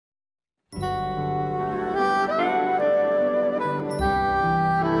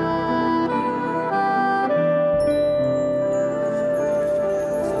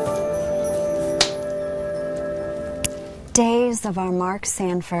of our Mark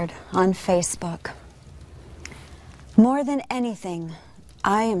Sanford on Facebook. More than anything,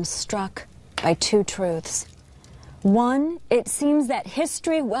 I am struck by two truths. One, it seems that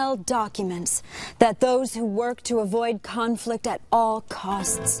history well documents that those who work to avoid conflict at all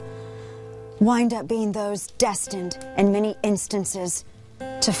costs wind up being those destined, in many instances,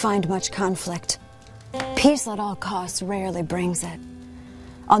 to find much conflict. Peace at all costs rarely brings it.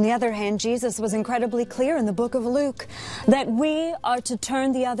 On the other hand, Jesus was incredibly clear in the book of Luke that we are to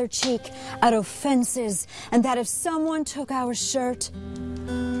turn the other cheek at offenses, and that if someone took our shirt,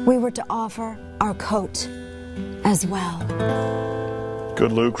 we were to offer our coat as well.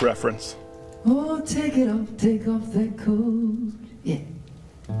 Good Luke reference. Oh, take off that coat. Yeah.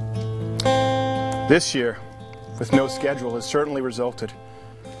 This year, with no schedule, has certainly resulted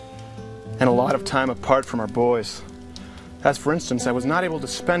in a lot of time apart from our boys. As for instance, I was not able to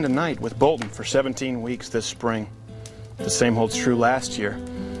spend a night with Bolton for 17 weeks this spring. The same holds true last year,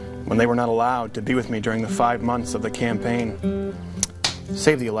 when they were not allowed to be with me during the 5 months of the campaign.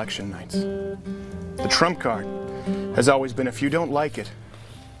 Save the election nights. The trump card has always been, if you don't like it,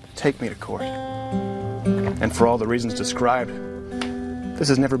 take me to court. And for all the reasons described, this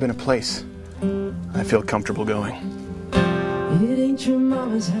has never been a place I feel comfortable going. It ain't your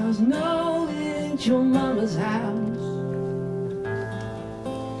mama's house, no, it ain't your mama's house.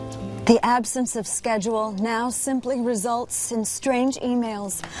 The absence of schedule now simply results in strange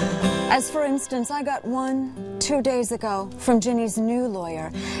emails. As for instance, I got one 2 days ago from Ginny's new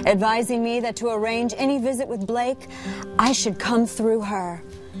lawyer, advising me that to arrange any visit with Blake, I should come through her.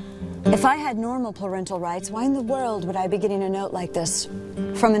 If I had normal parental rights, why in the world would I be getting a note like this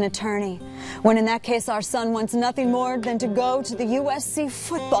from an attorney, when in that case our son wants nothing more than to go to the USC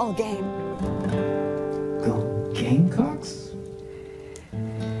football game? Go Gamecocks?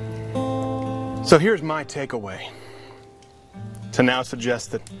 So here's my takeaway. To now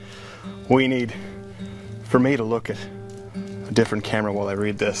suggest that we need, for me to look at a different camera while I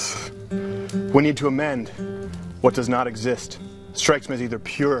read this. We need to amend what does not exist. Strikes me as either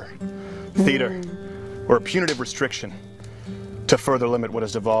pure theater or a punitive restriction to further limit what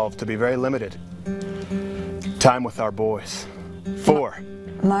has evolved to be very limited time with our boys. 4.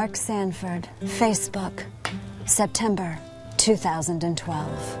 Mark Sanford, Facebook, September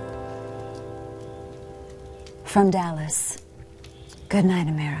 2012. From Dallas. Good night,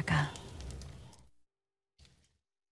 America.